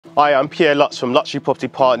Hi, I'm Pierre Luxe from Luxury Property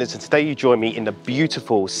Partners, and today you join me in the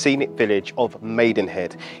beautiful scenic village of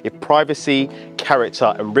Maidenhead. If privacy,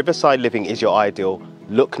 character and riverside living is your ideal,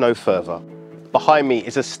 look no further. Behind me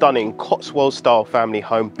is a stunning Cotswold style family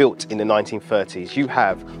home built in the 1930s. You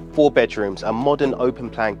have 4 bedrooms, a modern open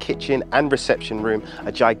plan kitchen and reception room,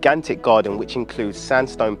 a gigantic garden which includes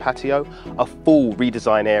sandstone patio, a full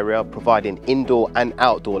redesign area providing indoor and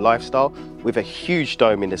outdoor lifestyle with a huge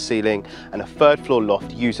dome in the ceiling, and a 3rd floor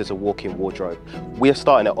loft used as a walk-in wardrobe. We are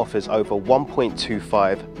starting at offers over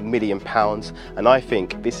 £1.25 million, and I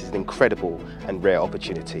think this is an incredible and rare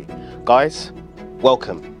opportunity. Guys,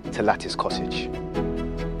 welcome to Lattice Cottage.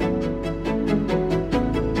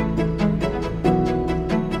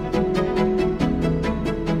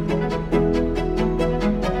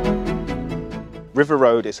 River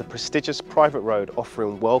Road is a prestigious private road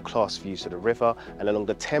offering world-class views of the river and along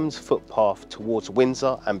the Thames footpath towards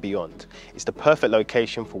Windsor and beyond. It's the perfect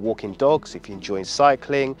location for walking dogs. If you enjoy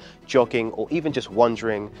cycling, jogging, or even just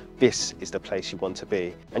wandering, this is the place you want to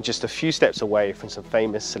be. And just a few steps away from some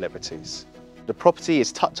famous celebrities. The property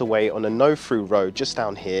is tucked away on a no-through road just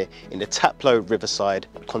down here in the Taplow Riverside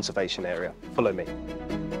Conservation Area. Follow me.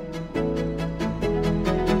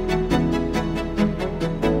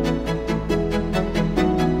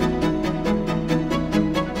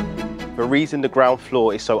 The reason the ground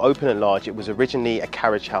floor is so open and large, it was originally a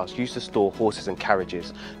carriage house used to store horses and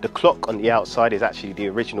carriages. The clock on the outside is actually the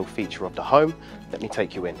original feature of the home. Let me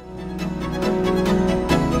take you in.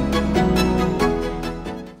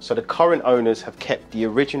 So the current owners have kept the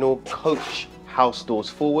original coach house doors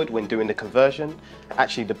forward when doing the conversion.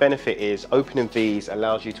 Actually, the benefit is opening these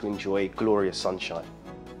allows you to enjoy glorious sunshine.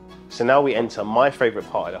 So now we enter my favourite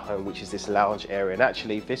part of the home, which is this lounge area. And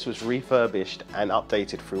actually, this was refurbished and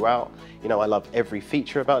updated throughout. You know, I love every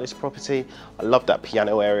feature about this property. I love that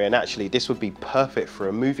piano area, and actually this would be perfect for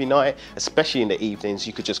a movie night, especially in the evenings.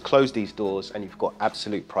 You could just close these doors and you've got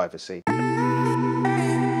absolute privacy.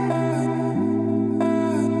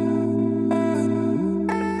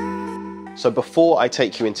 So before I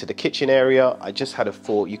take you into the kitchen area, I just had a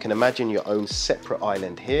thought. You can imagine your own separate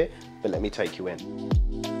island here, but let me take you in.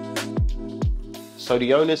 So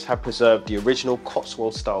the owners have preserved the original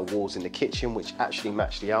Cotswold style walls in the kitchen, which actually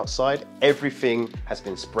match the outside. Everything has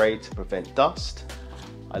been sprayed to prevent dust.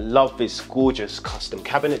 I love this gorgeous custom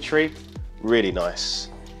cabinetry, really nice.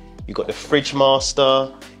 You've got the fridge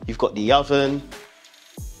master, you've got the oven.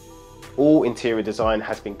 All interior design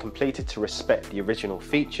has been completed to respect the original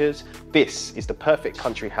features. This is the perfect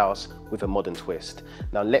country house with a modern twist.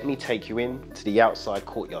 Now let me take you in to the outside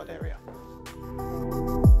courtyard area.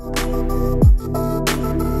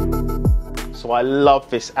 So I love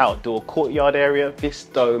this outdoor courtyard area. This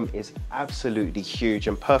dome is absolutely huge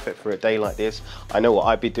and perfect for a day like this. I know what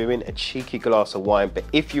I'd be doing, a cheeky glass of wine, but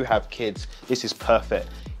if you have kids, this is perfect.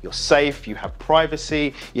 You're safe, you have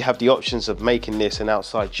privacy, you have the options of making this an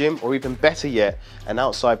outside gym, or even better yet, an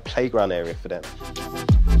outside playground area for them.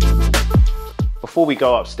 Before we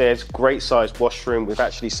go upstairs, great sized washroom with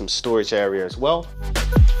actually some storage area as well.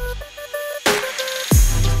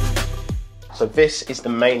 So this is the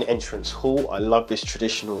main entrance hall. I love this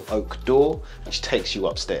traditional oak door, which takes you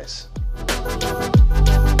upstairs.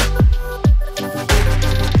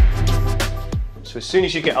 So as soon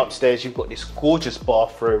as you get upstairs, you've got this gorgeous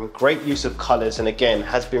bathroom, great use of colours, and again,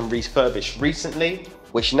 has been refurbished recently,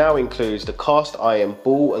 which now includes the cast iron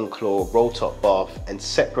ball and claw roll top bath and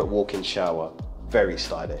separate walk-in shower. Very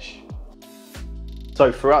stylish.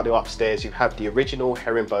 So throughout the upstairs, you have the original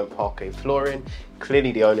herringbone parquet flooring.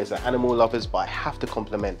 Clearly the owners are animal lovers, but I have to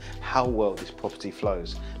compliment how well this property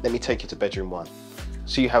flows. Let me take you to bedroom 1.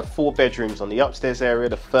 So you have 4 bedrooms on the upstairs area,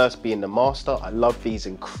 the first being the master. I love these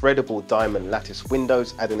incredible diamond lattice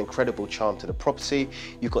windows, add an incredible charm to the property.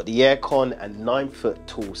 You've got the aircon and 9-foot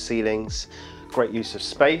tall ceilings. Great use of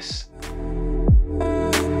space.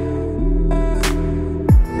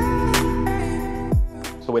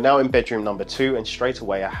 So we're now in bedroom number 2, and straight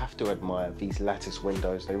away I have to admire these lattice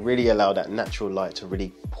windows. They really allow that natural light to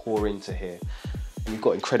really pour into here. And you've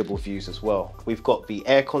got incredible views as well. We've got the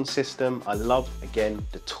aircon system. I love, again,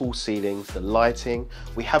 the tall ceilings, the lighting.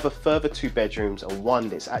 We have a further 2 bedrooms and one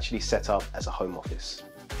that's actually set up as a home office.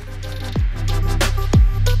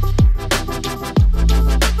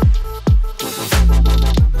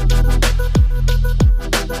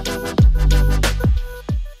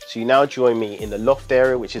 So you now join me in the loft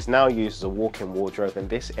area, which is now used as a walk-in wardrobe, and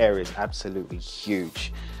this area is absolutely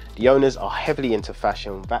huge. The owners are heavily into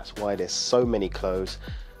fashion. That's why there's so many clothes,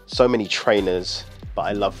 so many trainers, but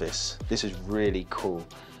I love this. This is really cool.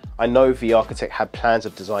 I know the architect had plans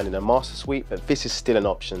of designing a master suite, but this is still an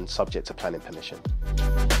option subject to planning permission.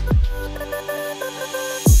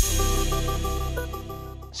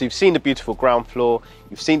 So you've seen the beautiful ground floor,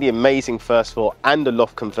 you've seen the amazing first floor and the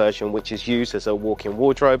loft conversion, which is used as a walk-in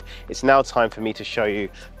wardrobe. It's now time for me to show you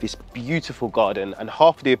this beautiful garden, and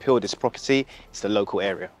half of the appeal of this property is the local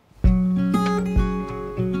area.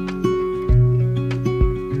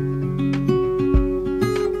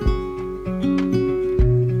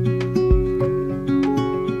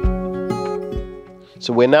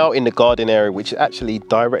 So we're now in the garden area, which is actually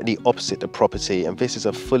directly opposite the property, and this is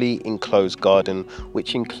a fully enclosed garden,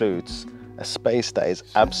 which includes a space that is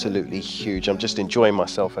absolutely huge. I'm just enjoying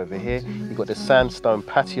myself over here. You've got the sandstone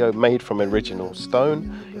patio made from original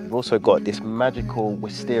stone. You've also got this magical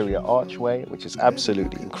wisteria archway, which is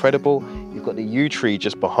absolutely incredible. You've got the yew tree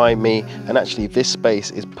just behind me, and actually this space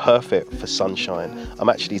is perfect for sunshine. I'm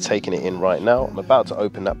actually taking it in right now. I'm about to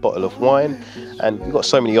open that bottle of wine, and you've got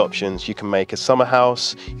so many options. You can make a summer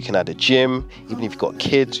house, you can add a gym, even if you've got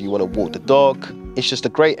kids, you want to walk the dog. It's just a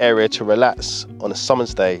great area to relax on a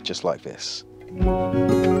summer's day just like this.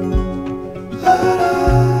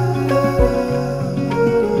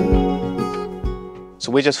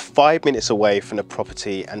 So we're just 5 minutes away from the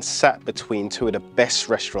property and sat between two of the best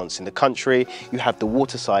restaurants in the country. You have the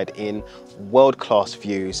Waterside Inn, world-class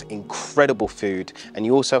views, incredible food, and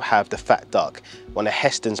you also have the Fat Duck, one of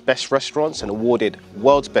Heston's best restaurants and awarded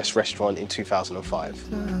world's best restaurant in 2005.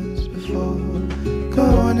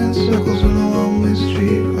 Going in circles on a one-way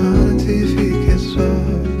street, round until your feet get sore.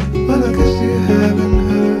 Well, I guess you haven't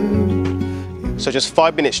heard. So just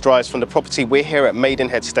 5 minutes drive from the property, we're here at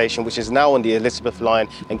Maidenhead station, which is now on the Elizabeth line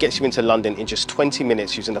and gets you into London in just 20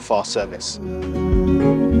 minutes using the fast service. I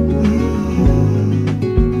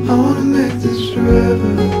wanna make this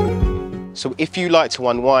forever. So if you like to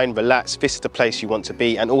unwind, relax, this is the place you want to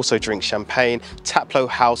be, and also drink champagne. Taplow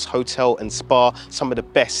House Hotel and Spa, some of the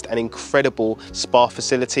best and incredible spa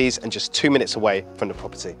facilities, and just 2 minutes away from the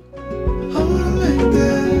property.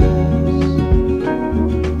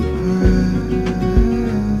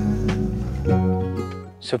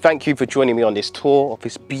 So thank you for joining me on this tour of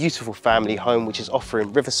this beautiful family home, which is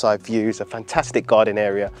offering riverside views, a fantastic garden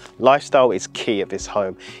area. Lifestyle is key at this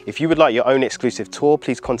home. If you would like your own exclusive tour,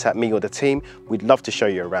 please contact me or the team. We'd love to show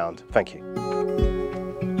you around. Thank you.